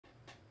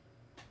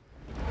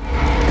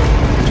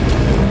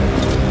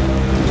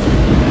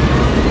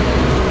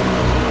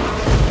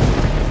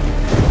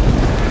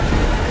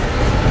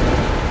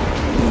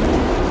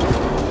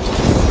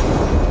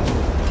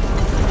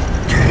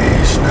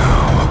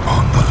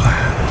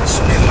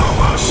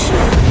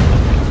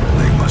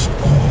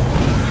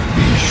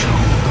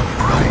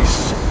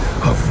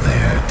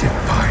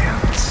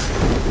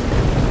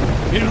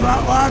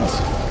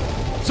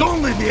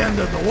end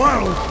of the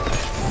world.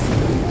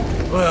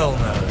 Well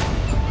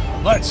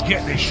now, let's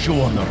get this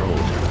show on the road.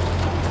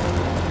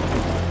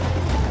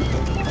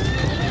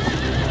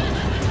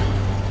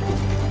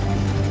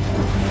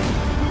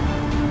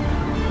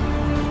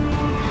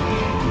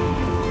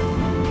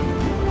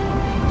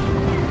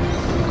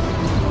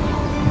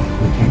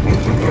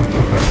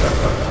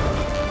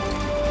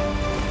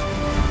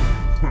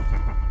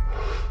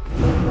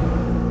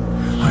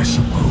 I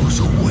suppose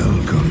a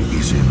welcome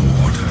is in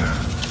order.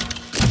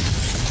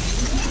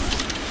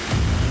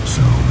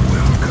 So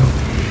welcome,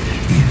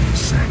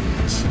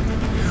 insects.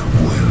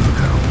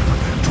 Welcome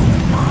to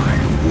my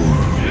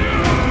world.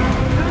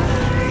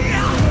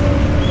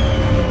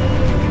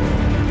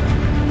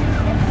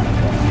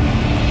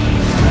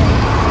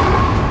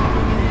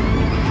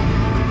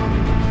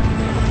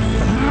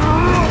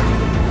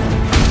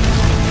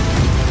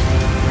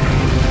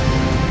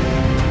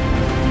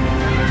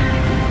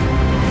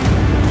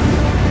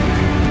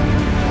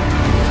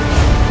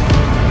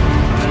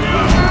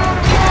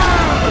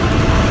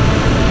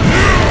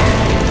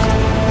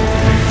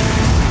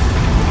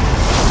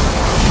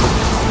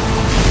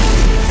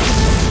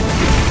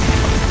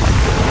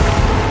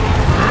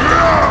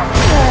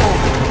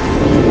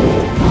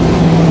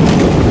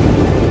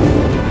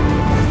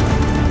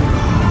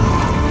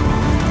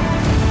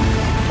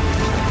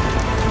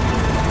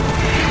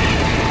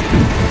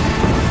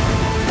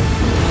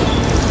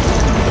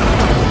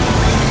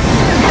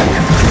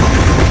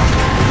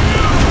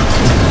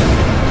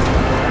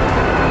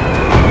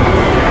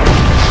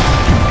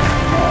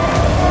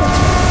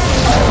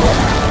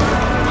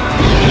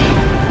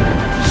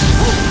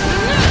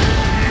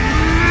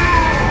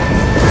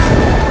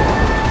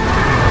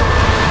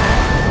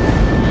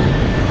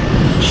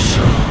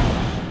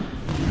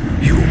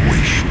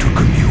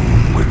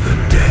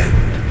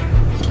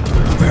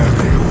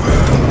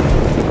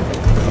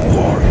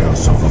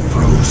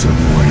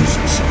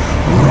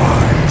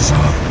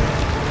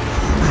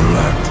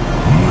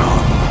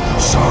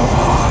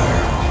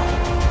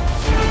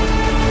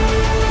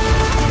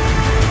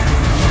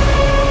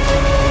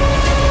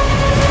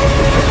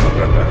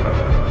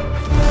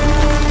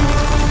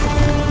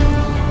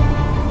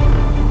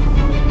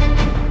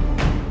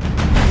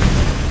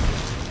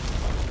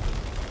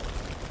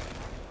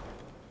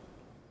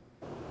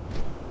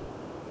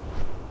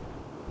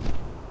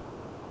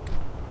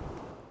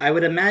 I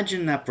would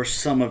imagine that for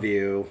some of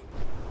you,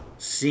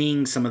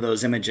 seeing some of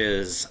those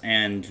images,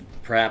 and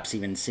perhaps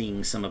even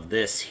seeing some of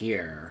this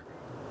here,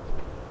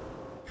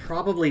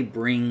 probably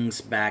brings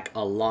back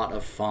a lot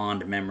of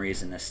fond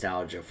memories and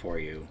nostalgia for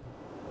you.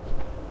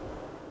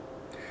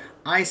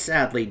 I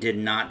sadly did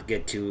not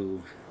get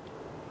to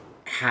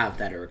have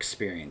that or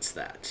experience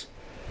that.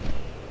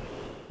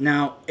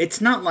 Now,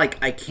 it's not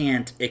like I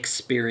can't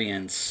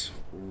experience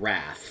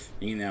Wrath,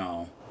 you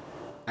know.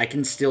 I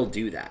can still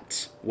do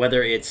that,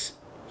 whether it's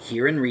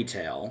here in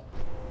retail,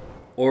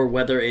 or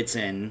whether it's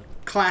in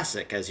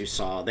Classic, as you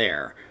saw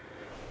there.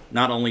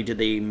 Not only did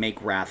they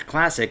make Wrath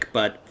Classic,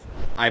 but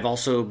I've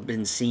also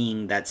been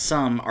seeing that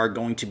some are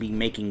going to be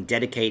making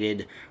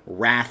dedicated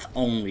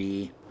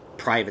Wrath-only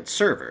private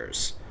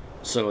servers.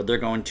 So they're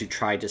going to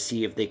try to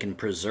see if they can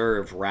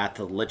preserve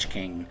Wrath of the Lich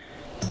King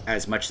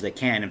as much as they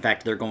can. In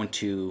fact, they're going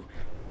to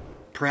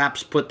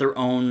perhaps put their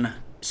own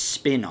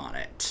spin on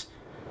it.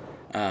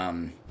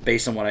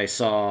 Based on what I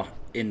saw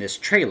in this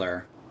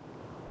trailer,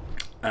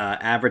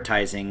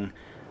 advertising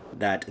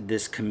that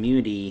this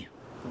community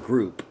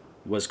group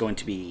was going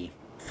to be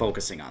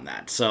focusing on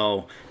that.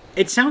 So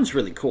it sounds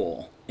really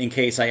cool in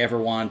case I ever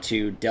want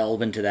to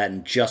delve into that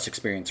and just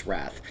experience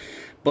Wrath.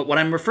 But what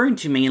I'm referring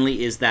to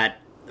mainly is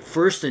that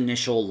first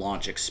initial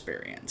launch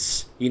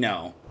experience, you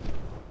know.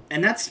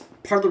 And that's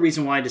part of the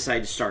reason why I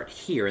decided to start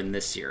here in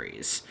this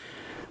series.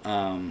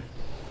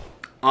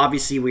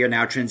 Obviously, we are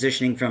now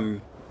transitioning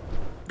from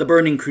the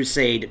Burning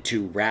Crusade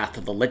to Wrath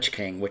of the Lich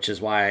King, which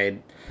is why I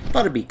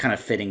thought it'd be kind of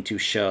fitting to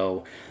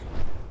show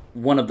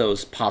one of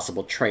those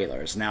possible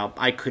trailers. Now,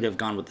 I could have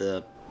gone with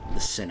the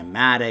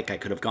cinematic, I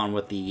could have gone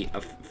with the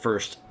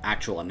first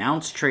actual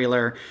announced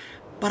trailer,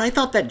 but I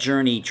thought that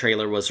Journey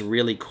trailer was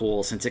really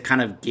cool since it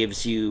kind of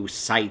gives you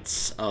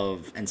sights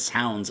of and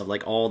sounds of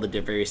like all the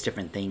various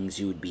different things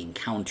you would be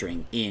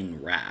encountering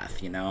in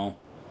Wrath, you know?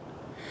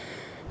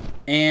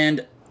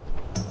 And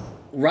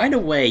right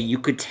away, you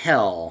could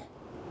tell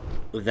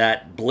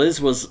that Blizz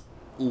was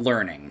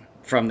learning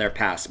from their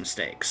past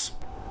mistakes.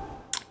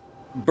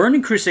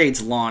 Burning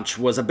Crusade's launch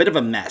was a bit of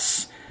a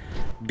mess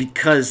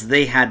because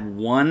they had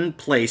one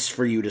place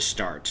for you to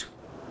start,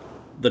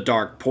 the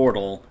Dark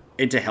Portal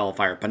into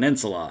Hellfire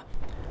Peninsula,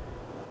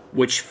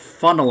 which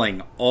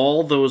funneling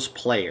all those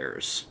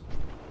players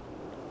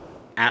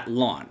at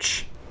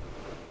launch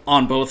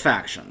on both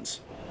factions,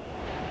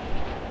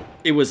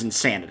 it was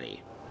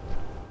insanity.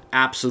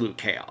 Absolute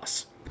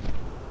chaos.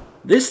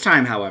 This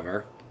time,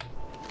 however,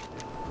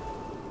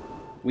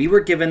 we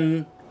were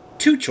given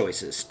two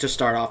choices to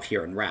start off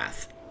here in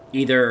Wrath.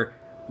 Either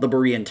the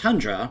Borean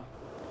Tundra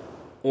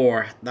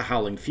or the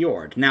Howling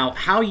Fjord. Now,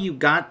 how you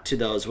got to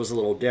those was a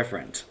little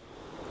different.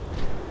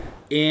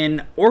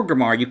 In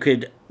Orgrimmar, you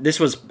could... This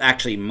was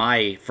actually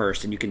my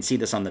first, and you can see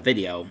this on the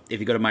video, if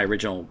you go to my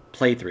original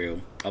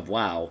playthrough of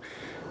WoW.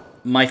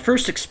 My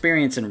first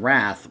experience in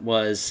Wrath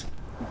was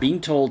being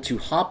told to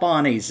hop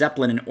on a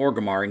Zeppelin in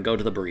Orgrimmar and go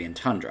to the Borean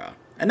Tundra.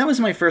 And that was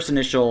my first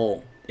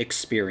initial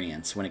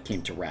experience when it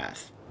came to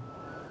Wrath.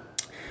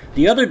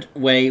 The other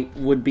way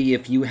would be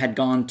if you had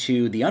gone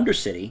to the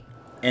Undercity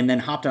and then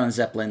hopped on a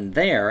Zeppelin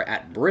there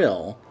at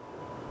Brill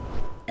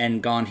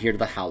and gone here to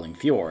the Howling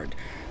Fjord.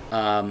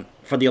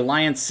 For the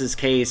Alliance's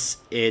case,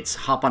 it's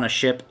hop on a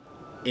ship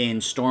in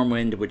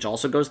Stormwind, which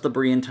also goes to the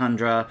Borean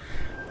Tundra,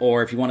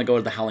 or if you want to go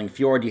to the Howling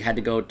Fjord, you had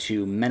to go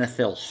to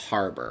Menethil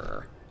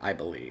Harbor, I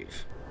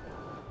believe.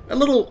 A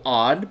little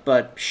odd,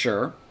 but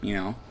sure, you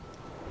know.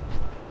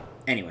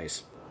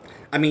 Anyways,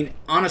 I mean,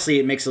 honestly,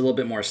 it makes a little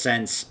bit more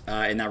sense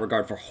in that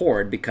regard for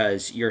Horde,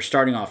 because you're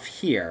starting off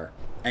here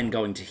and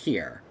going to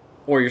here,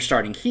 or you're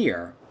starting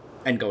here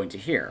and going to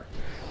here.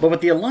 But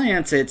with the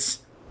Alliance, it's...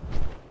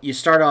 You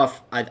start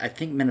off, I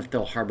think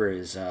Menethil Harbor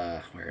is,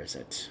 where is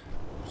it?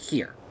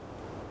 Here.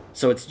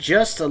 So it's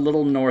just a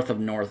little north of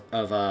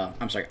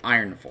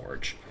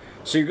Ironforge.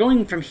 So you're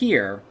going from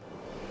here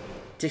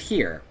to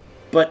here,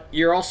 but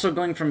you're also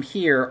going from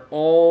here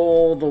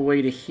all the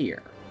way to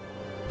here.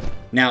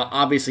 Now,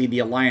 obviously, the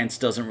Alliance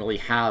doesn't really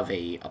have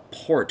a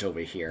port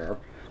over here.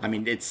 I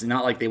mean, it's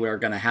not like they were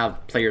going to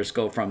have players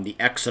go from the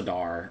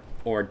Exodar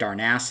or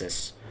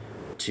Darnassus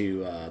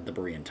to the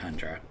Borean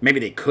Tundra. Maybe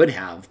they could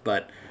have,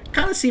 but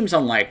kind of seems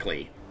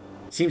unlikely.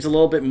 Seems a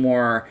little bit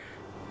more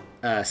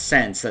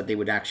sense that they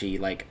would actually,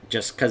 like,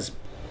 just because,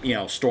 you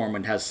know,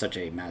 Stormwind has such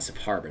a massive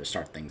harbor to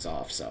start things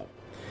off, so.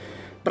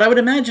 But I would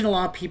imagine a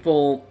lot of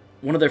people,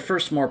 one of their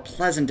first more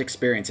pleasant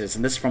experiences,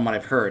 and this is from what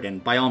I've heard,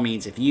 and by all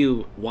means, if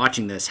you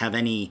watching this have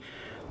any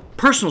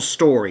personal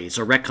stories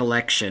or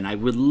recollection, I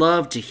would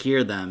love to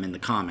hear them in the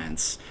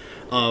comments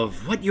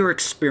of what your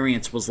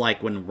experience was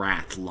like when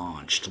Wrath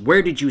launched.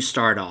 Where did you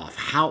start off?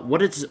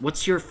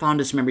 What's your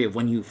fondest memory of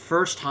when you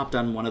first hopped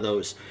on one of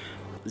those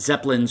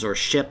Zeppelins or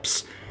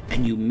ships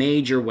and you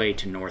made your way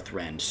to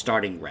Northrend,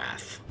 starting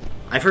Wrath?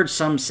 I've heard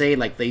some say,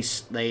 like,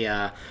 they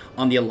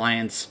on the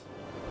Alliance,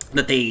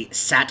 that they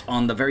sat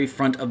on the very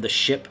front of the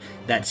ship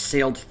that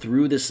sailed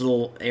through this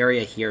little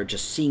area here,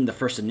 just seeing the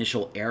first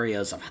initial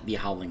areas of the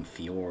Howling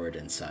Fjord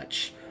and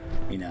such,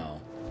 you know.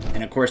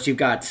 And of course, you've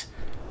got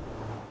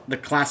the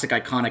classic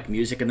iconic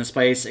music in this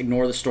place.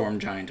 Ignore the Storm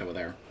Giant over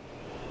there.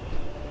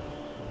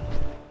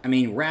 I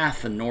mean,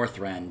 Wrath and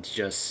Northrend,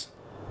 just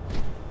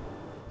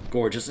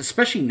gorgeous,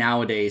 especially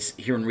nowadays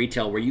here in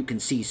retail, where you can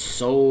see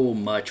so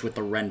much with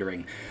the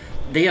rendering.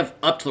 They have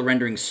upped the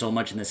rendering so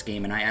much in this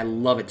game, and I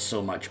love it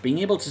so much. Being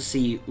able to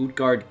see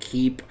Utgarde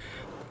Keep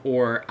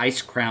or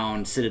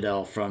Icecrown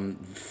Citadel from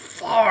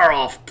far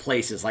off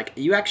places. Like,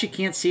 you actually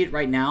can't see it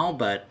right now,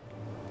 but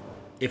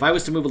if I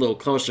was to move a little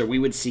closer, we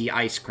would see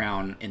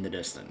Icecrown in the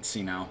distance,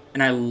 you know?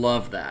 And I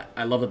love that.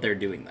 I love that they're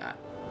doing that.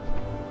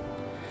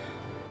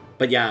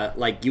 But yeah,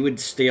 like, you would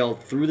sail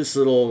through this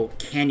little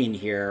canyon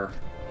here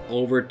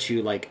over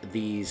to, like,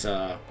 these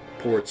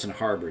ports and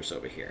harbors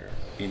over here,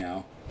 you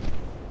know?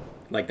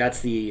 Like, that's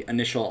the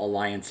initial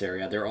Alliance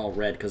area. They're all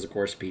red because, of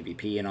course,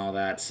 PvP and all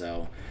that,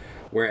 so...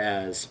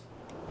 Whereas,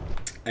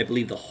 I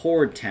believe the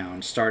Horde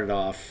town started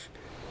off...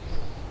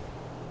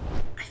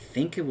 I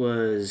think it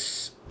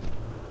was...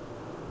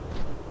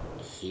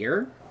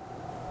 here?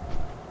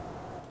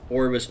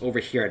 Or it was over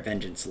here at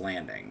Vengeance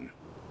Landing.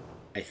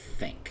 I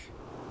think.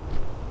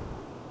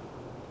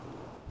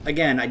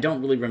 Again, I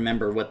don't really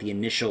remember what the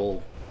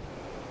initial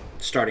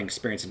starting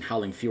experience in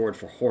Howling Fjord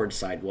for Horde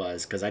side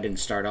was, because I didn't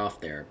start off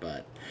there,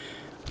 but...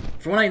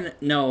 From what I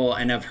know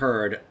and have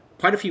heard,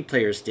 quite a few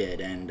players did,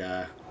 and,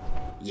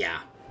 yeah.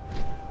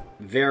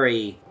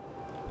 Very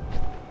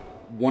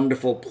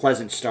wonderful,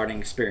 pleasant starting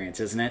experience,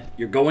 isn't it?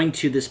 You're going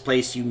to this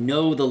place, you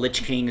know the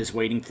Lich King is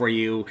waiting for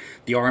you,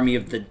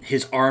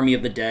 his army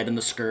of the dead and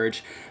the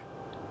Scourge,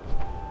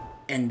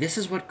 and this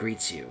is what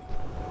greets you.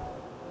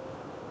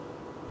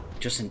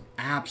 Just an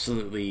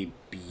absolutely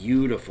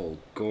beautiful,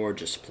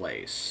 gorgeous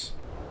place.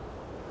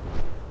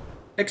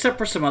 Except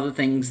for some other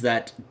things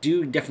that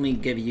do definitely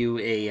give you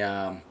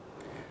a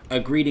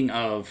greeting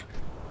of,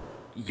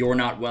 you're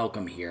not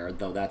welcome here,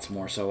 though that's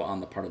more so on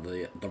the part of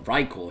the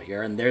Vrykul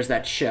here. And there's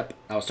that ship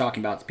I was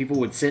talking about. People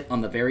would sit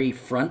on the very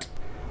front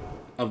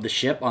of the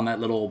ship, on that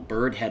little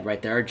bird head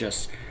right there,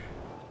 just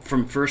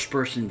from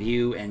first-person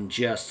view, and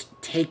just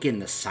take in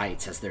the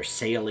sights as they're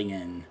sailing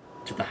in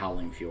to the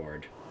Howling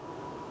Fjord.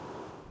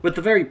 With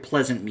the very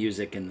pleasant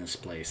music in this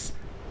place.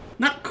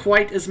 Not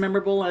quite as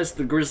memorable as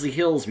the Grizzly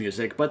Hills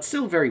music, but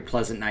still very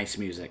pleasant, nice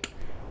music.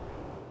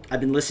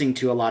 I've been listening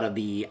to a lot of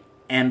the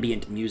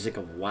ambient music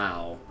of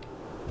WoW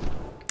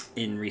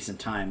in recent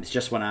times,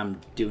 just when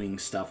I'm doing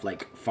stuff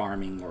like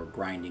farming or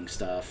grinding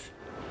stuff.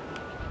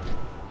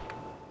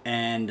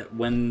 And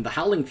when the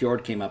Howling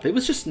Fjord came up, it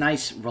was just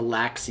nice,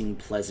 relaxing,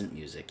 pleasant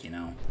music, you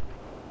know?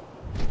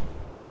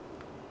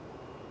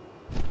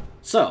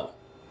 So,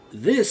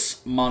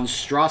 this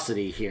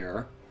monstrosity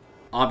here,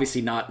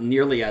 obviously not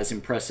nearly as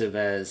impressive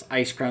as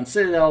Icecrown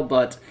Citadel,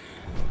 but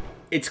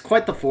it's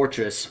quite the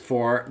fortress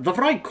for the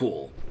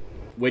Vrykul,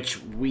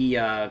 which we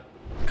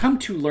come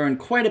to learn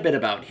quite a bit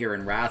about here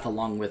in Wrath,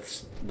 along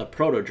with the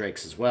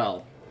Proto-Drakes as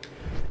well.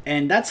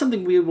 And that's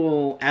something we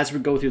will, as we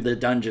go through the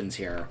dungeons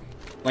here,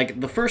 like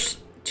the first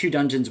 2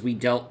 dungeons we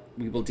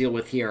will deal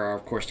with here are,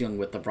 of course, dealing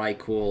with the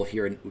Vrykul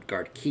here in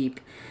Utgarde Keep.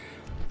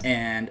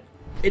 And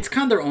it's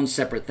kind of their own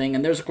separate thing,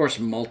 and there's, of course,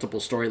 multiple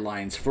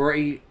storylines. For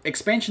a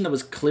expansion that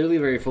was clearly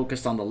very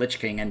focused on the Lich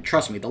King, and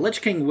trust me, the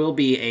Lich King will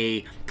be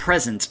a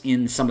presence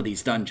in some of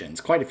these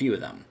dungeons, quite a few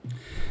of them.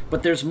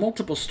 But there's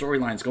multiple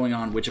storylines going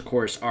on, which, of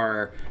course,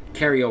 are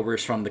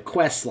carryovers from the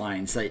quest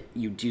lines that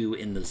you do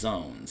in the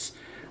zones.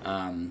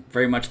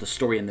 Very much the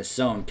story in this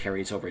zone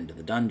carries over into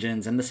the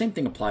dungeons, and the same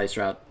thing applies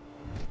throughout,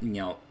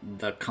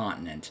 the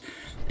continent.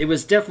 It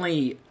was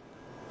definitely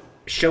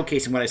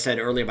showcasing what I said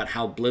earlier about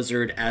how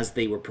Blizzard, as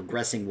they were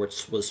progressing,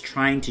 was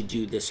trying to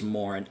do this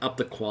more and up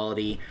the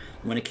quality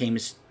when it came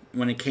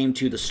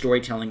to the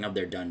storytelling of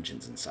their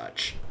dungeons and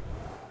such,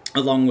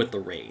 along with the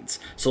raids.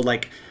 So,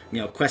 like,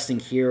 questing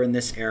here in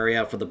this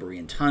area for the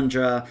Borean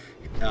Tundra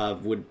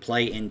would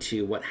play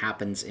into what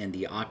happens in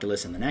the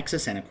Oculus and the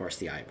Nexus, and of course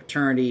the Eye of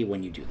Eternity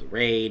when you do the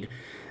raid.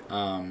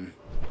 And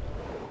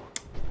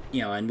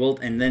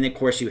then of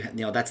course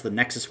that's the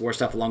Nexus War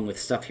stuff, along with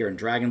stuff here in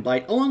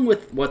Dragonblight, along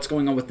with what's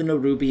going on with the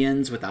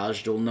Norubians, with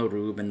Ajdul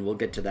Norub, and we'll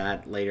get to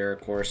that later,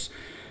 of course.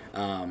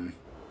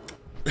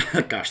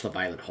 Gosh, the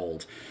Violet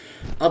Hold.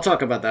 I'll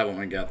talk about that when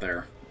we get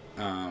there.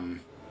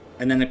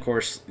 And then, of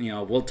course,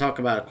 we'll talk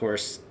about, of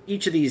course, the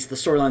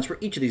storylines for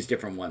each of these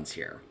different ones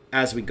here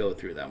as we go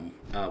through them.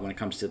 When it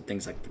comes to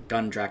things like the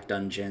Gundrak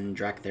Dungeon,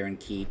 Draktherin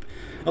Keep,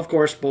 of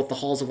course, both the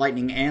Halls of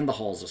Lightning and the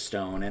Halls of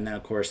Stone, and then,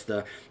 of course,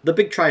 the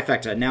big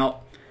trifecta.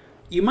 Now,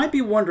 you might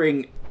be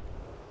wondering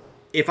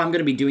if I'm going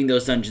to be doing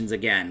those dungeons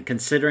again,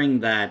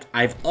 considering that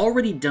I've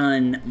already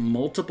done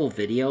multiple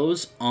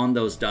videos on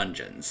those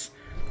dungeons.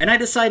 And I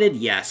decided,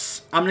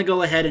 yes, I'm going to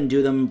go ahead and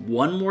do them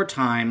one more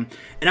time,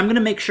 and I'm going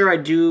to make sure I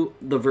do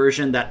the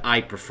version that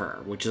I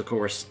prefer, which, of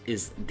course,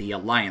 is the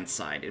Alliance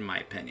side, in my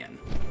opinion.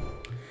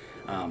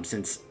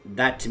 Since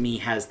that, to me,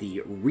 has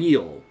the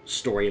real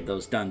story of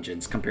those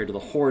dungeons compared to the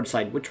Horde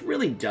side, which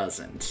really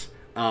doesn't.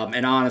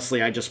 And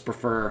honestly, I just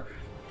prefer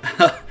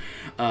that,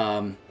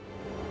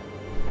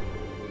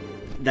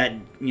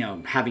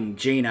 having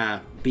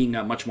Jaina being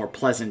a much more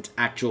pleasant,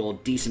 actual,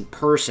 decent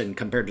person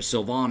compared to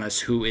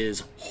Sylvanas, who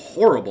is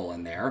horrible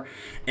in there.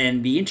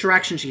 And the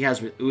interaction she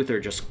has with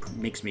Uther just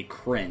makes me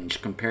cringe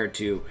compared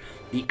to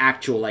the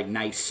actual,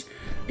 nice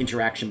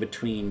interaction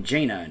between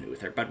Jaina and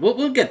Uther. But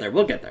we'll get there,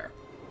 we'll get there.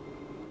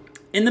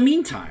 In the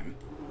meantime,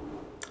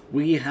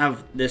 we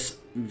have this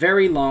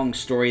very long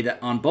story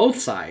that on both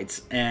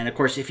sides, and of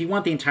course, if you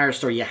want the entire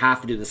story, you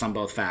have to do this on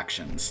both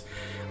factions,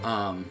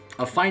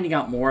 of finding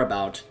out more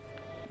about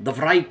the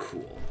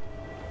Vrykul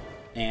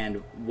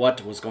and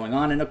what was going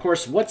on, and of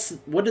course,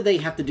 what do they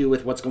have to do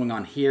with what's going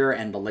on here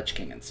and the Lich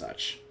King and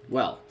such?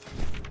 Well,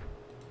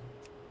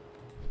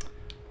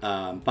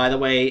 by the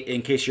way,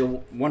 in case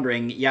you're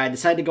wondering, yeah, I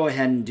decided to go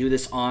ahead and do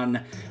this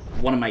on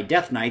one of my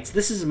Death Knights.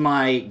 This is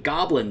my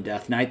Goblin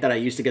Death Knight that I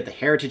used to get the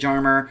Heritage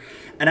Armor,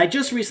 and I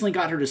just recently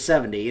got her to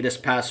 70 this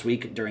past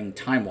week during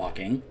Time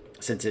Walking,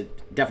 since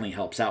it definitely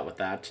helps out with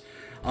that.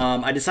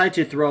 I decided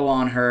to throw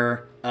on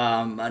her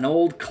an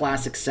old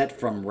classic set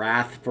from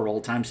Wrath for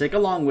old time's sake,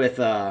 along with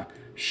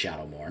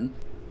Shadowmourne.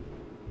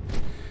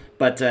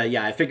 But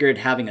yeah, I figured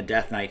having a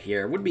Death Knight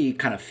here would be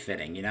kind of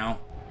fitting,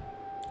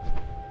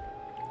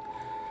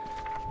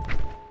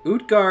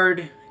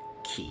 Utgarde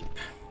Keep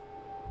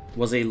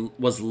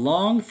was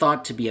long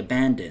thought to be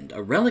abandoned,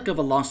 a relic of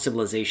a lost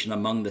civilization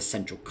among the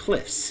central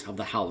cliffs of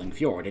the Howling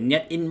Fjord, and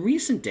yet in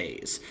recent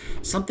days,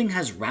 something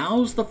has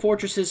roused the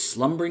fortress's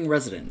slumbering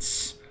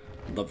residents,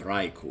 the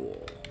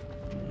Vrykul.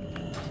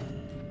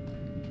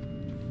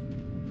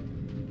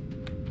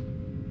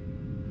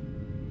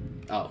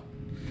 Oh,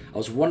 I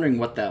was wondering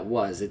what that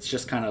was. It's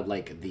just kind of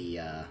like the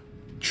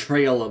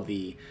trail of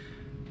the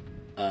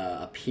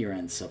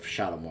appearance of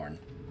Shadowmourne,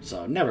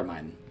 so never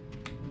mind.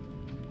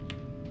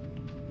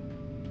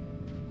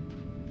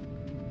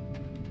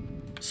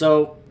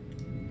 So,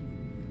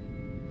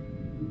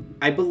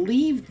 I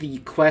believe the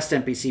quest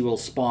NPC will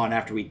spawn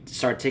after we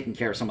start taking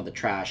care of some of the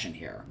trash in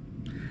here.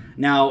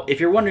 Now, if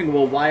you're wondering,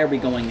 well, why are we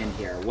going in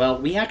here?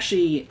 Well, we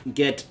actually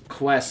get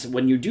quests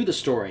when you do the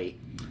story,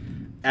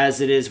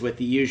 as it is with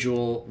the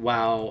usual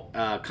WoW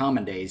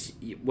common days.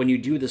 When you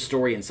do the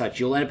story and such,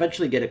 you'll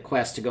eventually get a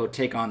quest to go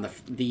take on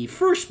the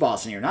first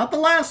boss in here. Not the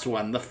last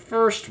one, the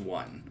first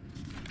one.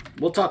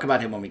 We'll talk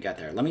about him when we get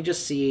there. Let me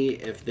just see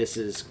if this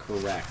is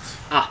correct.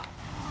 Ah!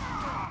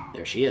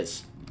 There she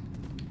is.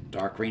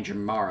 Dark Ranger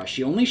Mara.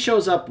 She only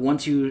shows up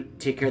once you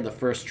take care of the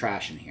first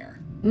trash in here.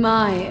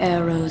 My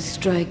arrows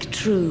strike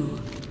true.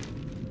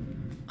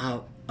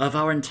 Of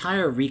our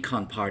entire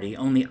recon party,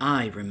 only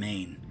I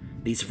remain.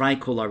 These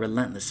Vrykul are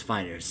relentless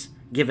fighters.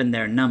 Given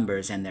their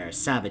numbers and their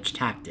savage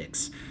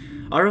tactics,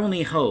 our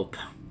only hope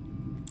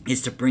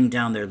is to bring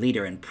down their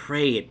leader and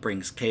pray it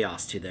brings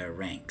chaos to their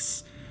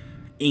ranks.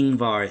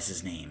 Ingvar is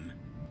his name.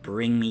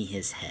 bring me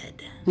his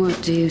head.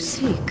 What do you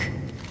seek?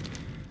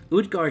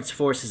 Utgarde's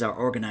forces are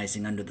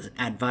organizing under the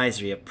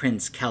advisory of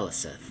Prince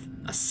Keliseth,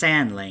 a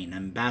Sandlane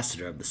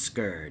ambassador of the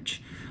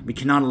Scourge. We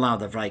cannot allow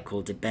the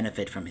Vrykul to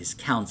benefit from his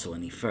counsel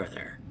any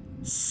further.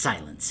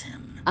 Silence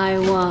him. I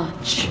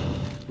watch.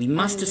 We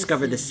must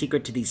discover the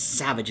secret to these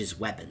savages'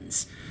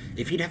 weapons.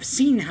 If you'd have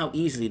seen how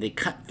easily they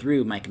cut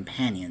through my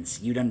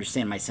companions, you'd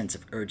understand my sense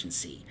of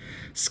urgency.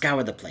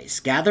 Scour the place.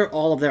 Gather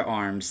all of their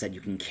arms that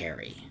you can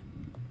carry.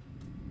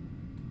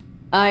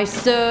 I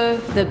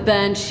serve the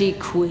Banshee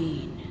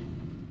Queen.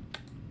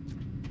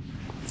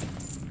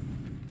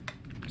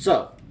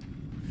 So,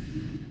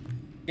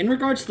 in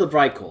regards to the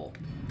Vrykul,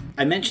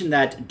 I mentioned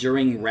that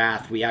during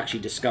Wrath we actually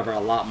discover a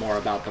lot more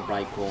about the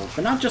Vrykul,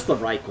 but not just the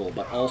Vrykul,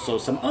 but also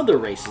some other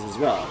races as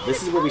well.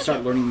 This is where we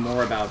start learning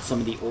more about some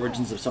of the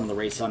origins of some of the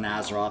races on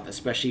Azeroth,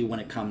 especially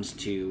when it comes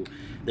to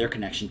their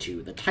connection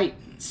to the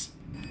Titans.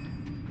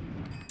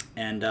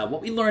 And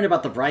what we learn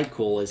about the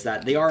Vrykul is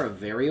that they are a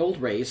very old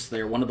race.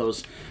 They're one of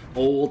those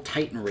old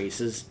Titan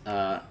races,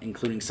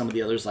 including some of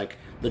the others like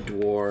the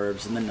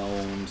Dwarves and the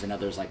Gnomes and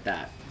others like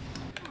that.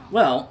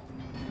 Well,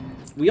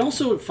 we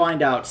also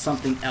find out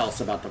something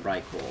else about the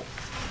Vrykul.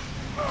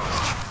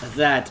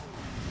 That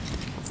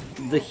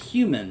the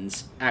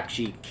humans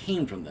actually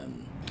came from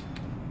them.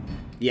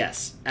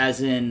 Yes,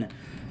 as in,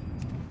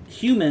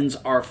 humans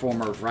are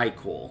former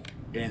Vrykul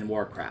in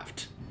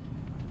Warcraft.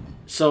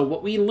 So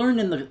what we learn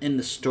in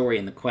the story,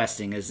 in the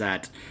questing, is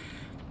that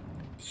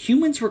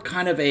humans were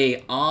kind of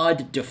a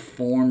odd,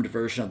 deformed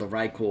version of the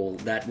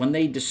Vrykul, that when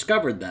they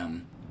discovered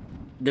them,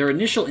 their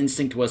initial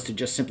instinct was to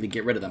just simply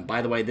get rid of them.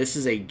 By the way, this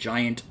is a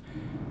giant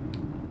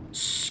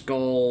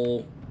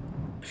skull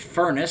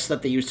furnace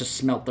that they use to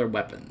smelt their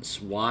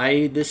weapons. Why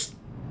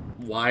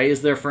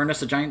is their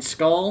furnace a giant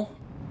skull?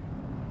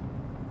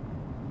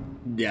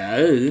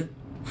 Yeah.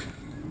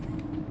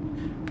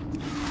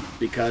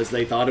 Because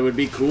they thought it would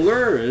be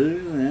cooler?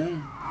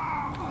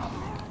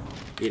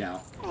 You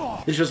know.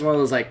 It's just one of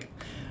those, like,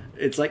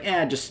 it's like,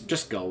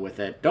 just go with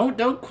it.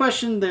 Don't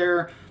question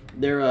their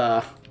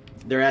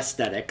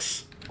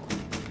aesthetics.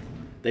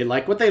 They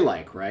like what they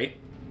like, right?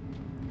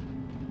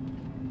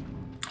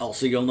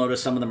 Also, you'll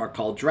notice some of them are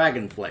called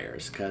dragon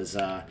flayers, because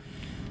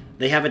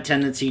they have a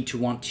tendency to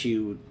want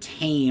to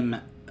tame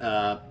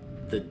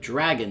the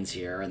dragons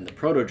here and the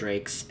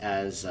proto-drakes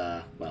as,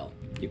 well,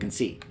 you can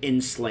see,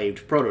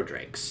 enslaved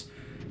proto-drakes.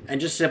 And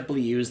just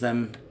simply use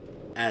them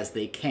as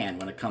they can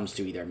when it comes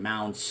to either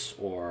mounts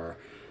or,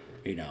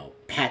 you know,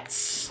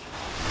 pets.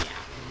 Yeah.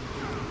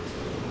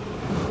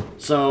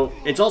 So,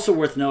 it's also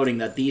worth noting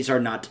that these are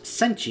not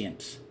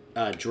sentient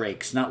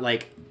drakes, not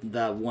like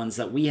the ones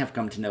that we have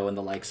come to know in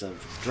the likes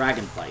of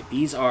Dragonflight.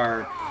 These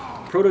are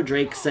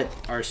proto-drakes that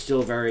are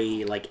still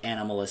very, like,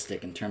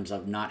 animalistic in terms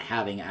of not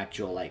having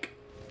actual, like,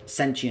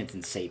 sentience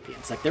and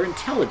sapience. Like, they're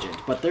intelligent,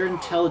 but they're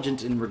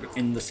intelligent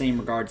in the same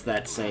regards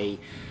that, say,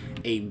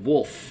 a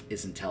wolf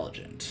is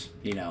intelligent.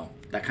 You know,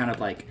 that kind of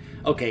like,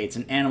 okay, it's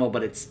an animal,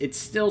 but it's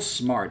still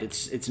smart.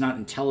 It's not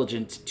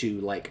intelligent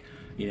to, like,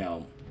 you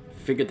know,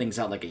 figure things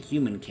out like a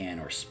human can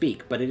or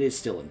speak, but it is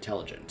still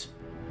intelligent.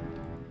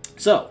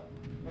 So,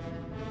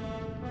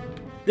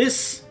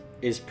 this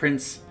is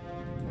Prince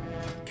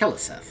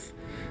Keliseth.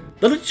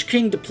 The Lich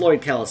King deployed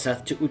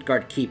Keliseth to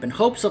Utgarde Keep in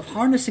hopes of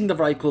harnessing the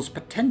Vrykul's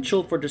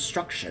potential for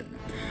destruction.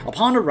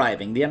 Upon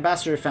arriving, the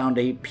ambassador found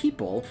a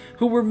people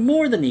who were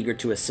more than eager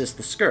to assist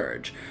the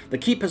Scourge. The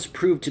Keep has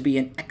proved to be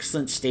an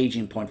excellent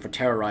staging point for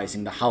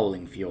terrorizing the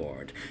Howling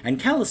Fjord,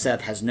 and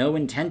Keliseth has no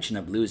intention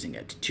of losing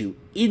it to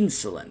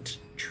insolent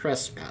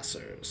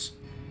trespassers.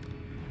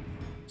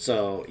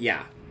 So,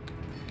 yeah.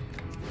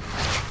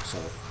 So,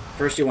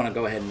 first you want to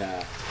go ahead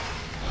and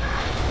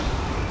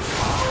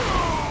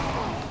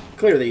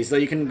clear these, though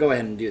you can go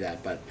ahead and do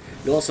that, but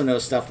you'll also know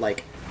stuff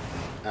like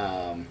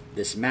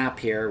this map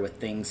here with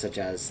things such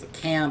as the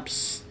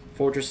camps,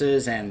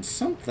 fortresses, and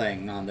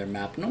something on their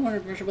map. No one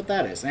knows what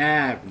that is.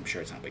 I'm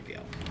sure it's not a big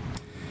deal.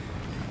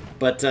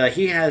 But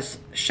he has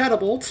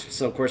Shadowbolt,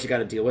 so of course you got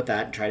to deal with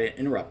that and try to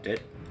interrupt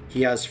it.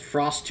 He has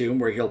Frost Tomb,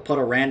 where he'll put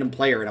a random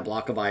player in a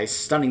block of ice,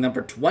 stunning them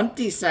for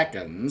 20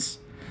 seconds.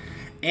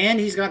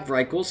 And he's got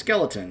Vrykul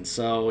Skeleton,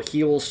 so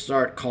he will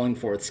start calling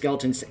forth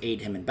skeletons to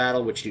aid him in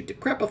battle, which do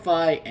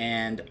Decrepify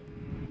and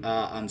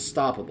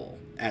Unstoppable.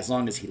 As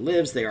long as he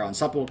lives, they are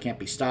unstoppable, can't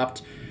be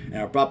stopped, and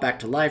are brought back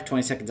to life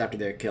 20 seconds after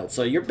they're killed.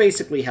 So you're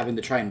basically having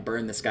to try and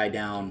burn this guy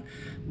down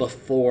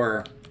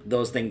before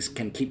those things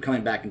can keep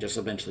coming back and just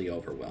eventually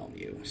overwhelm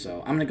you.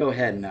 So I'm going to go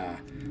ahead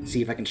and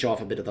see if I can show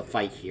off a bit of the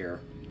fight here.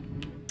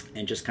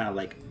 And just kind of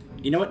like,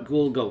 you know what,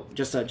 Ghoul, go.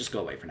 Just go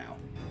away for now.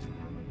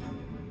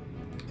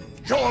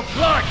 Your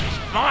blood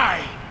is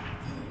mine!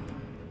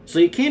 So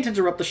you can't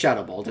interrupt the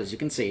Shadow Bolt, as you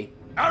can see.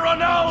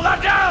 Aronel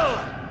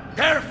Ladell!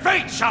 Their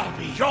fate shall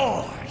be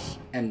yours!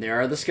 And there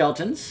are the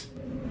skeletons.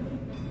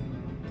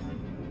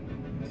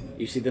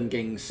 You see them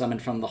getting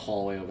summoned from the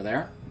hallway over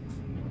there.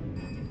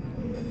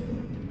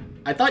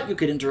 I thought you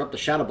could interrupt the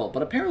Shadow Bolt,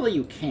 but apparently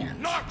you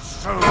can't. Not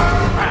so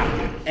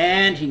bad!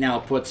 And he now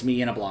puts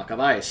me in a block of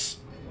ice.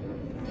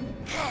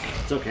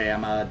 It's okay,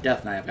 I'm a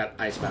Death Knight. I've got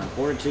Icebound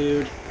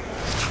Fortitude.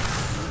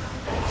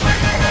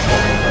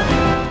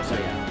 So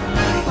yeah.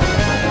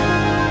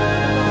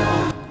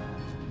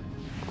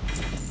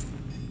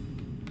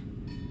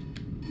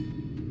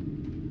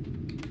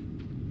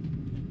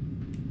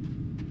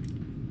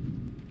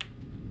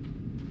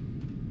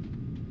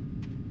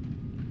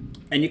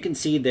 And you can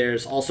see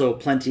there's also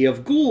plenty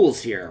of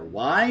ghouls here.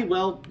 Why?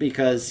 Well,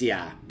 because,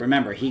 yeah,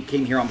 remember, he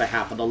came here on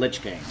behalf of the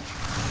Lich King.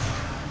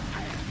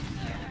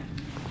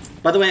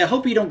 By the way, I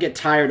hope you don't get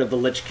tired of the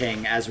Lich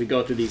King as we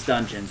go through these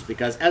dungeons,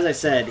 because, as I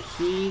said,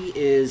 he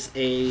is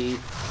a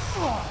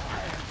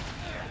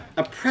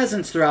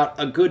presence throughout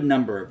a good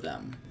number of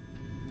them.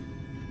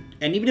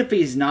 And even if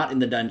he's not in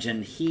the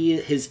dungeon,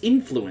 his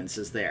influence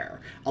is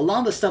there. A lot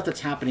of the stuff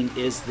that's happening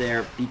is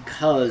there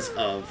because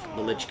of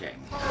the Lich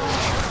King.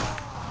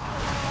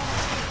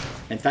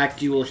 In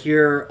fact, you will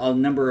hear a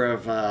number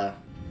of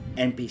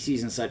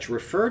NPCs and such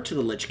refer to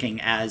the Lich King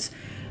as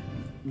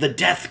the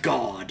Death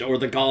God, or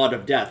the God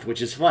of Death,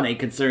 which is funny,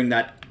 considering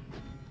that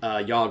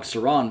Yogg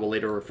Saron will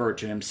later refer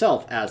to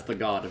himself as the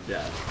God of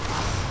Death.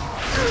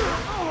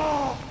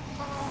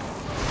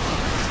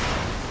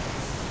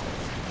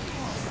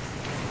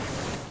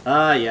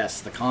 Ah, yes,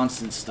 the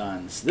constant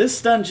stuns.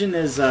 This dungeon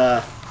is, it's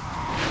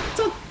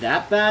not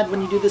that bad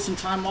when you do this in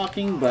time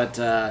walking, but,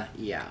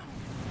 yeah.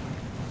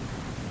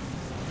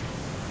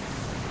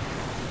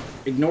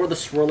 Ignore the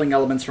swirling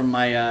elements from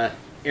my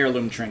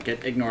heirloom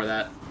trinket. Ignore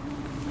that.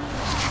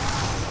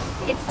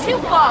 It's too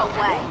far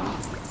away.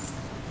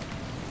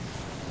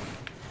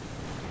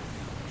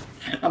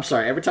 I'm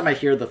sorry, every time I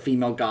hear the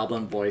female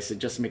goblin voice, it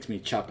just makes me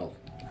chuckle.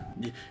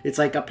 It's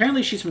like,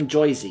 apparently she's from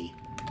Joyzy.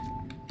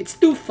 It's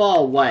too far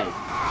away.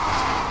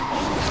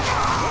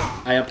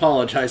 I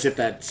apologize if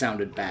that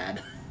sounded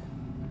bad.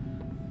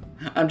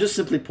 I'm just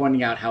simply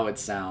pointing out how it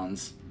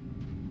sounds.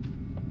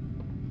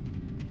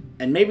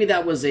 And maybe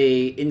that was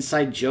a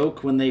inside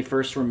joke when they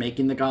first were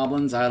making the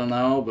goblins, I don't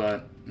know,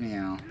 but, you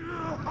know.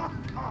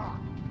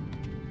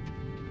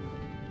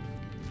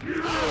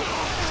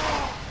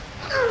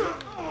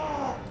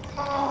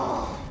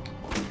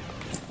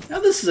 Now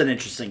this is an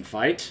interesting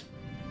fight.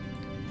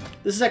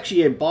 This is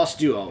actually a boss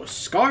duo,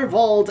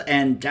 Skarvald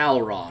and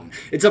Dalron.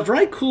 It's a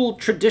very cool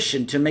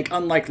tradition to make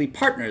unlikely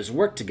partners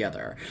work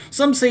together.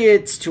 Some say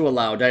it's to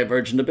allow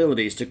divergent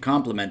abilities to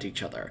complement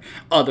each other.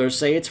 Others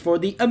say it's for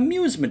the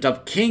amusement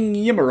of King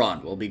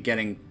Yimmeron. We'll be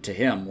getting to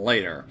him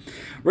later.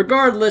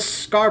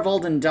 Regardless,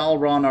 Skarvald and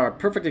Dalron are a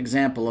perfect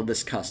example of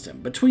this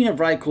custom. Between a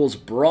Vrykul's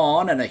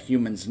brawn and a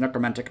human's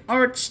necromantic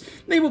arts,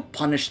 they will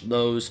punish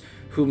those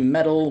who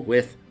meddle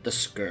with the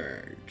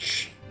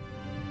Scourge.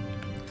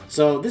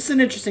 So this is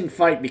an interesting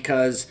fight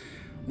because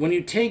when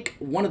you take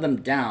one of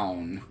them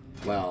down,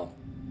 well,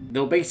 the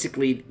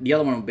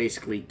other one will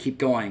basically keep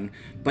going,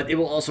 but it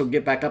will also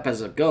get back up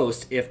as a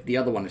ghost if the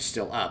other one is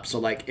still up. So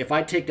like if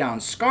I take down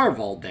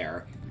Skarvald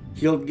there,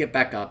 he'll get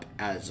back up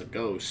as a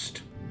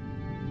ghost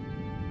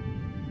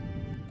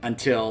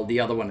until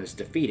the other one is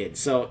defeated.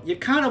 So you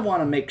kind of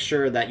want to make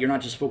sure that you're not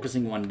just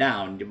focusing one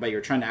down, but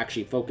you're trying to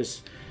actually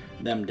focus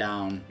them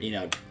down, you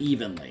know,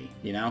 evenly,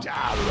 you know?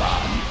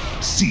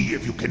 Dalron, see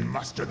if you can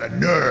muster the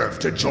nerve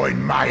to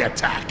join my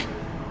attack.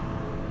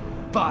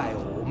 By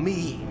all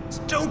means,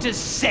 don't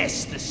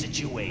assess the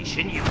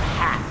situation, you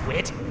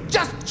half-wit.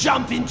 Just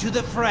jump into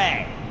the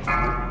fray.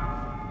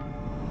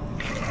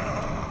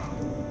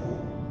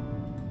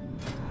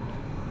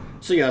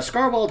 So yeah,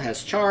 Skarvald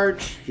has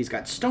Charge, he's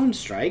got Stone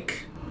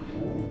Strike,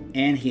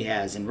 and he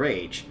has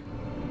Enrage.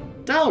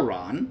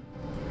 Dalron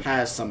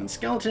has Summon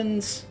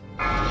Skeletons,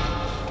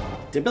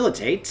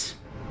 Debilitate,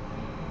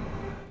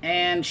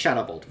 and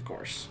Shadow Bolt, of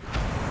course.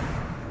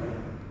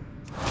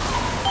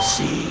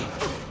 See?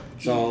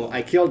 So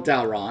I killed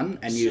Dalron,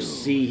 and you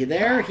see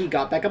there, he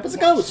got back up as a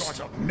ghost. What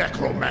sort of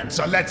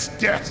necromancer lets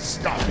death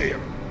stop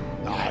him?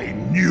 I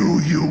knew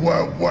you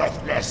were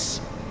worthless.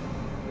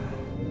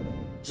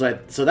 So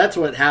that's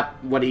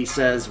what he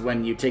says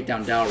when you take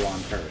down Dalron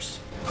first.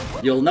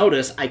 You'll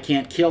notice I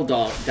can't kill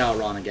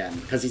Dalron again,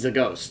 because he's a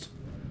ghost.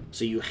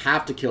 So you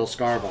have to kill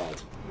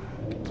Skarvald.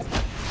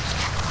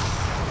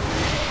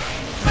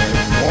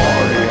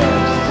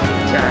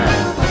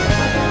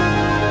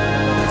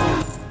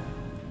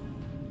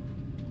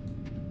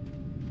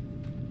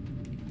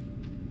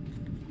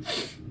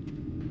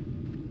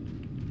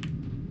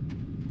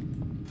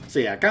 So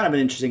yeah, kind of an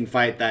interesting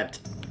fight that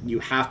you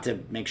have to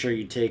make sure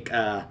you take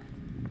them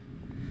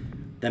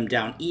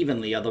down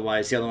evenly,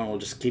 otherwise the other one will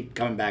just keep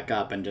coming back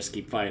up and just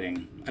keep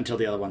fighting until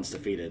the other one's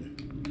defeated.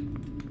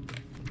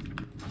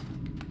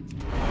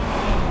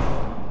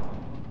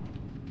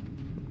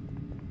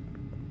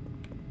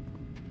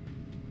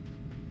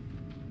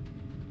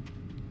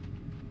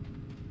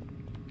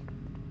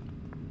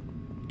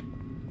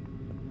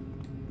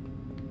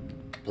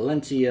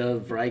 Plenty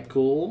of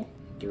Vrykul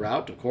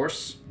throughout, of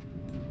course.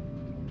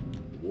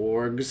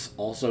 Wargs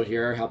also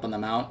here helping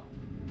them out.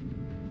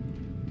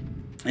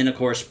 And of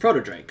course,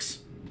 Protodrakes.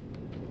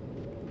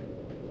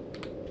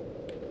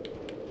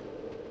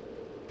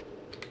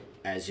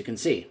 As you can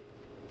see.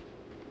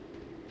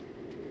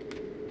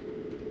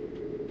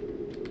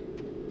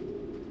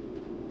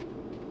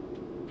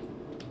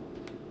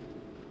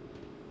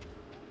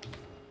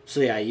 So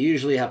yeah, you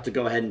usually have to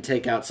go ahead and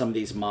take out some of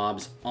these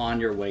mobs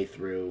on your way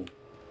through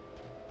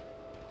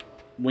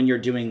when you're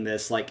doing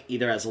this, like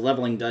either as a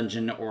leveling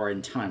dungeon or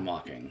in time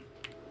walking.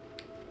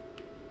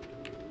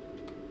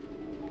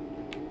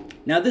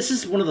 Now this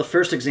is one of the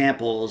first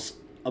examples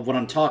of what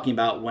I'm talking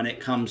about when it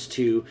comes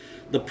to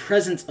the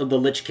presence of the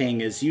Lich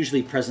King is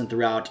usually present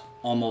throughout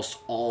almost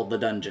all the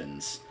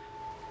dungeons,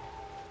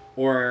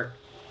 or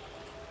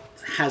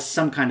has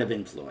some kind of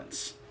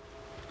influence.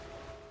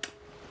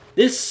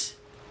 This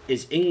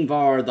is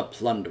Ingvar the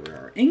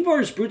Plunderer.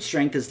 Ingvar's brute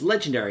strength is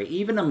legendary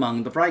even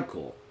among the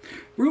Vrykul.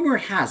 Rumor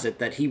has it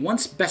that he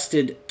once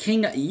bested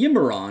King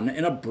Yimiron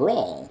in a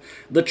brawl.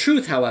 The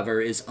truth, however,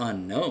 is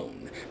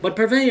unknown, but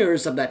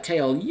purveyors of that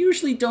tale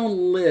usually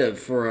don't live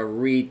for a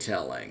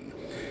retelling.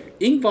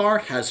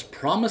 Ingvar has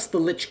promised the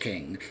Lich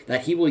King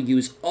that he will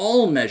use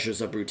all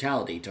measures of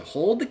brutality to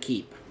hold the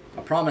keep,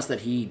 a promise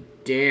that he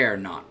dare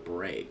not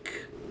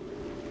break.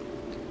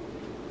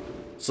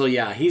 So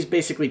yeah, he's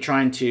basically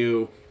trying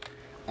to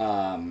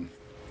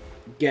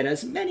get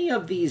as many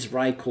of these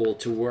Vrykul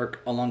to work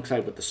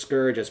alongside with the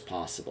Scourge as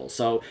possible.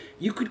 So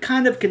you could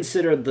kind of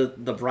consider the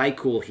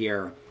Vrykul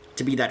here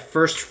to be that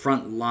first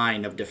front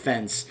line of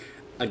defense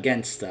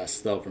against us.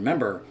 Though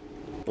remember,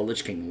 the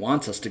Lich King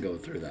wants us to go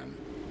through them.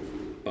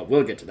 But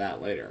we'll get to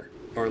that later.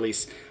 Or at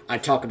least I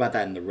talk about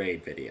that in the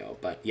raid video.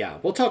 But yeah,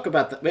 we'll talk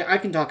about that. I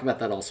can talk about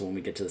that also when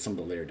we get to some of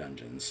the later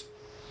dungeons.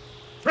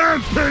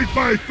 And paint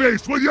my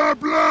face with your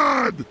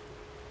blood!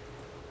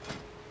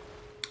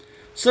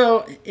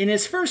 So, in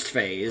his first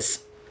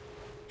phase,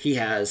 he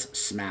has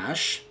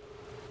Smash,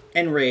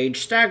 Enrage,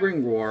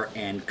 Staggering Roar,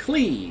 and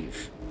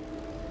Cleave.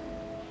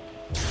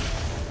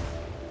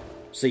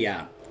 So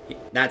yeah,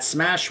 that's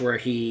Smash, where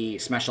he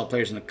smashes all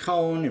players in a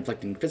cone,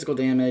 inflicting physical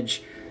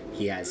damage.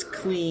 He has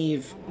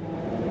Cleave.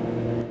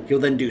 He'll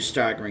then do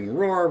Staggering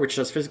Roar, which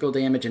does physical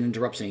damage and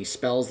interrupts any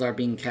spells that are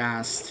being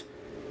cast.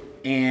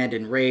 And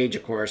Enrage,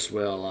 of course,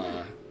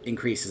 will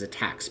increase his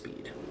attack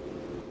speed.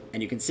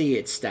 And you can see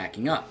it's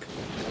stacking up.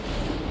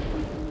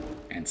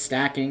 And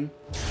stacking.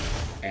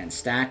 And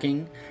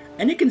stacking.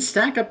 And it can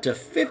stack up to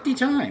 50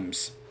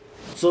 times.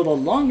 So the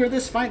longer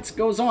this fight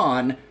goes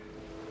on,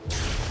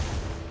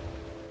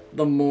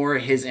 the more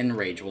his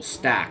Enrage will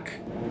stack.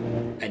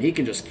 And he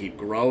can just keep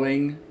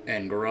growing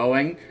and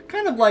growing.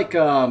 Kind of like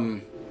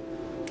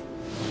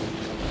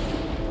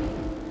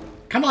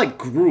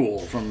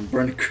Gruul from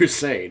Burning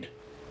Crusade.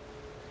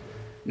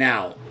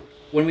 Now,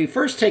 when we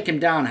first take him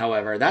down,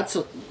 however,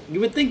 you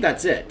would think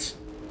that's it.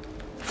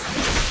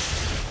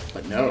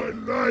 But no.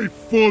 My life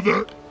for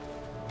the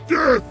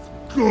Death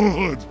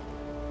God!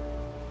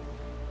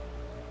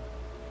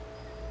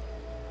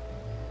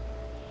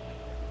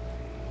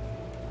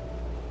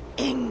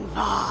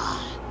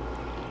 Ingvar,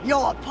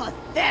 your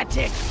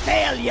pathetic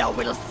failure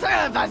will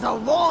serve as a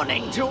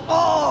warning to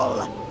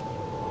all.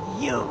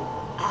 You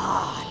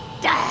are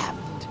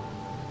damned.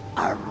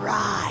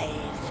 Arise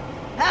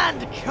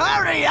and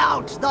carry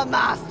out the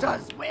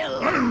Master's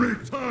will. I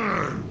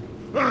return!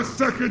 A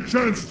second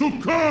chance to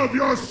carve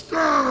your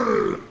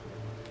skull!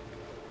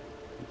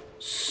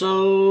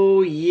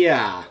 So,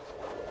 yeah.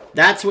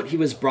 That's what he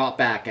was brought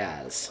back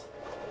as.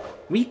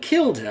 We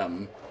killed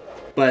him,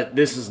 but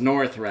this is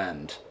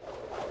Northrend.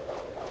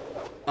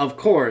 Of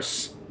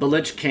course, the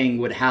Lich King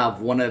would have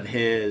one of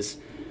his...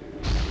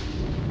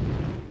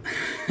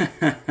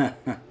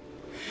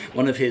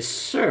 one of his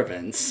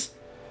servants,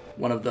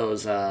 one of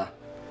those,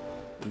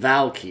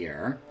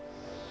 Valkyr,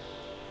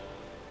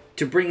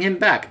 to bring him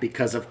back,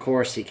 because of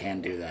course he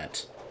can do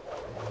that.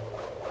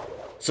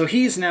 So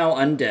he's now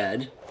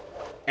undead,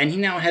 and he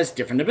now has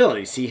different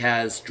abilities. He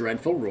has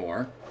Dreadful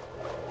Roar,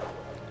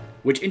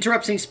 which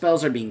interrupts any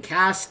spells are being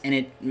cast, and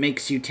it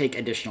makes you take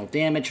additional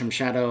damage from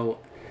shadow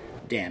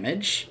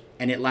damage,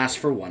 and it lasts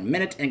for 1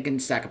 minute and can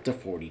stack up to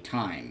 40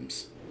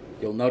 times.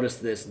 You'll notice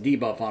this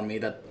debuff on me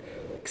that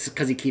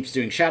because he keeps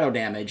doing shadow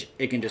damage,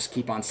 it can just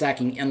keep on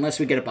stacking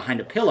unless we get it behind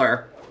a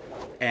pillar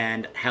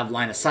and have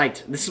line of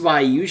sight. This is why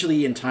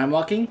usually in time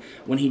walking,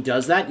 when he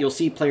does that, you'll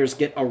see players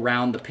get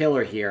around the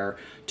pillar here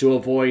to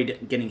avoid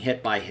getting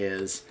hit by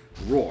his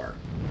roar.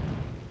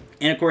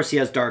 And of course he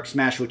has Dark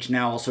Smash, which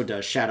now also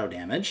does shadow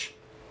damage.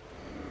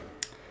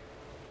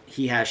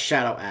 He has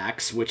Shadow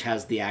Axe, which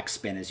has the axe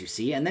spin, as you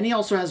see. And then he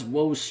also has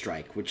Woe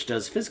Strike, which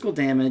does physical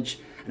damage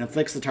and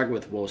inflicts the target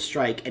with Woe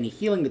Strike. Any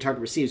healing the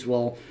target receives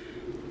will,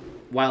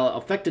 while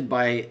affected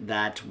by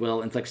that,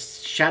 will inflict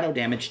shadow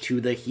damage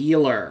to the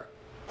healer.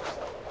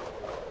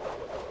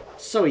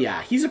 So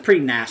yeah, he's a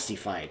pretty nasty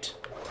fight.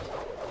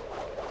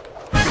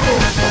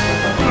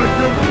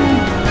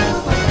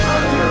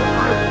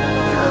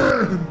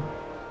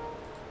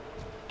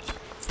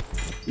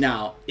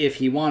 Now, if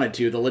he wanted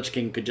to, the Lich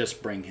King could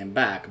just bring him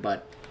back,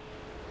 but...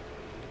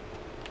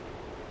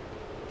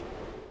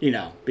 you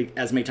know,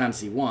 as many times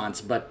as he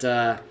wants, but,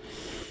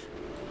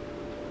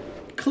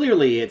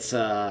 clearly it's,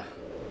 not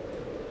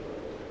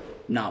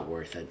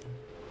worth it.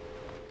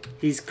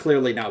 He's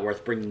clearly not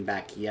worth bringing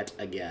back yet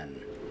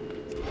again.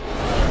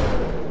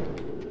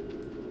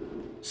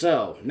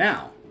 So,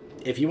 now,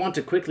 if you want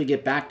to quickly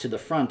get back to the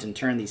front and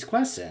turn these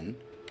quests in,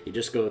 you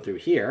just go through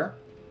here.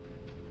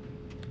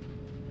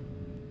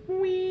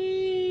 Whee!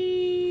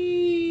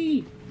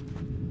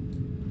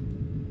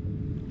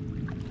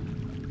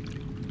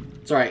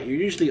 It's alright, you're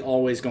usually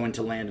always going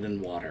to land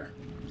in water.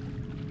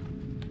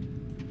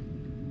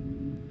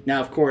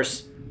 Now, of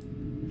course,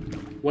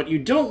 what you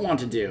don't want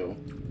to do,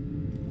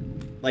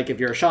 like if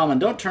you're a shaman,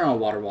 don't turn on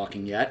water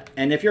walking yet,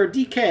 and if you're a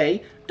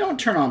DK, don't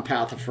turn on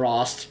Path of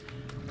Frost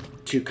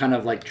to kind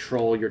of like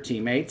troll your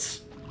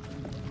teammates.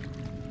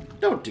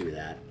 Don't do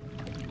that.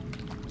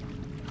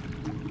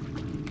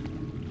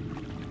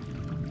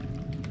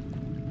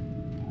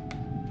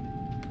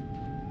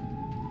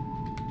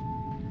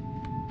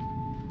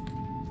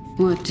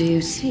 What do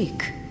you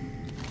seek?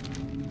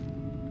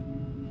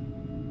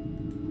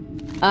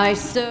 I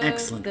serve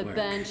Excellent the work.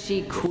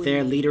 Banshee With Queen.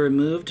 their leader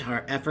removed,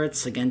 our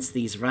efforts against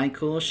these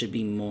Rykul should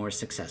be more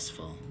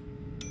successful.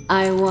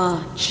 I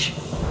watch.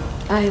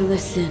 I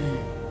listen.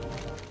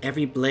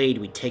 Every blade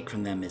we take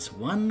from them is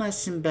one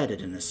less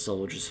embedded in a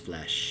soldier's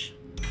flesh.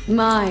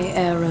 My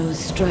arrows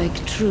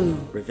strike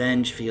true.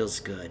 Revenge feels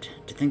good.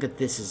 To think that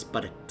this is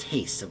but a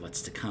taste of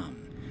what's to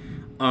come.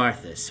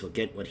 Arthas will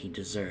get what he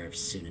deserves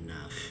soon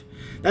enough.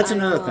 That's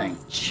another thing.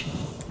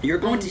 You're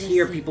going to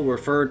hear people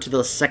refer to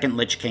the second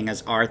Lich King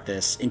as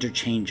Arthas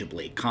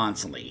interchangeably,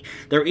 constantly.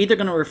 They're either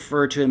going to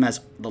refer to him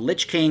as the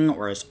Lich King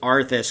or as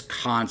Arthas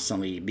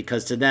constantly,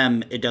 because to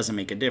them, it doesn't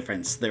make a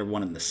difference. They're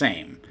one and the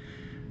same.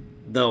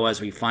 Though, as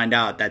we find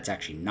out, that's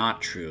actually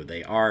not true.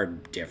 They are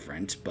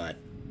different, but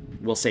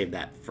we'll save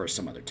that for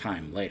some other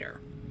time later.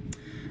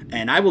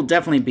 And I will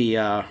definitely be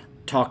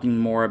talking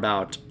more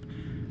about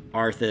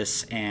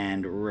Arthas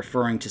and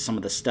referring to some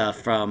of the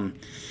stuff from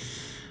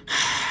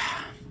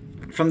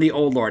the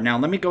old lore. Now,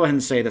 let me go ahead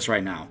and say this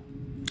right now.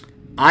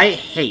 I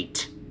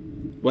hate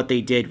what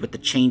they did with the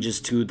changes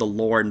to the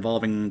lore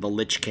involving the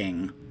Lich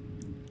King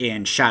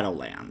in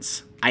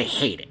Shadowlands. I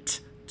hate it.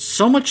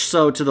 So much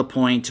so to the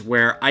point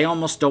where I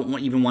almost don't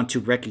even want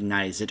to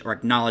recognize it or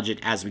acknowledge it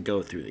as we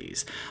go through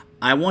these.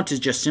 I want to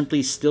just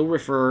simply still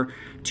refer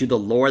to the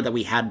lore that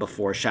we had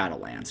before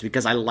Shadowlands,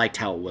 because I liked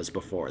how it was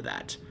before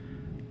that.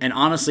 And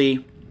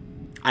honestly,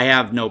 I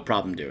have no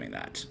problem doing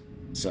that.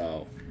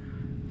 So,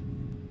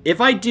 if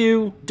I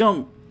do,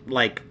 don't,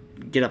 like,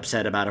 get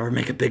upset about it or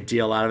make a big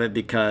deal out of it,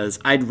 because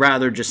I'd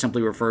rather just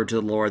simply refer to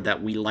the lore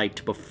that we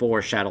liked before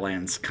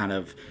Shadowlands kind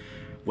of,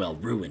 well,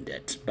 ruined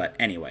it. But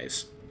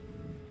anyways.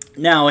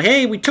 Now,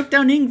 hey, we took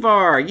down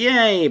Ingvar!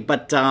 Yay!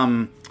 But,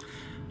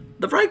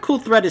 the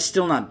Rykul threat is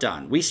still not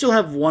done. We still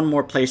have one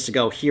more place to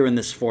go here in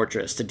this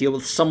fortress to deal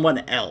with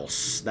someone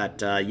else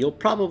that you'll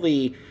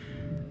probably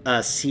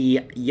see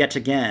yet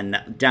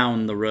again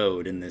down the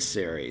road in this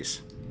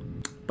series.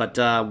 But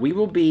we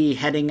will be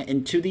heading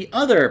into the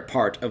other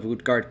part of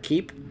Utgarde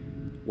Keep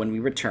when we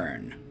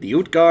return. The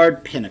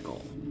Utgarde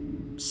Pinnacle.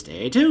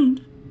 Stay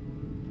tuned.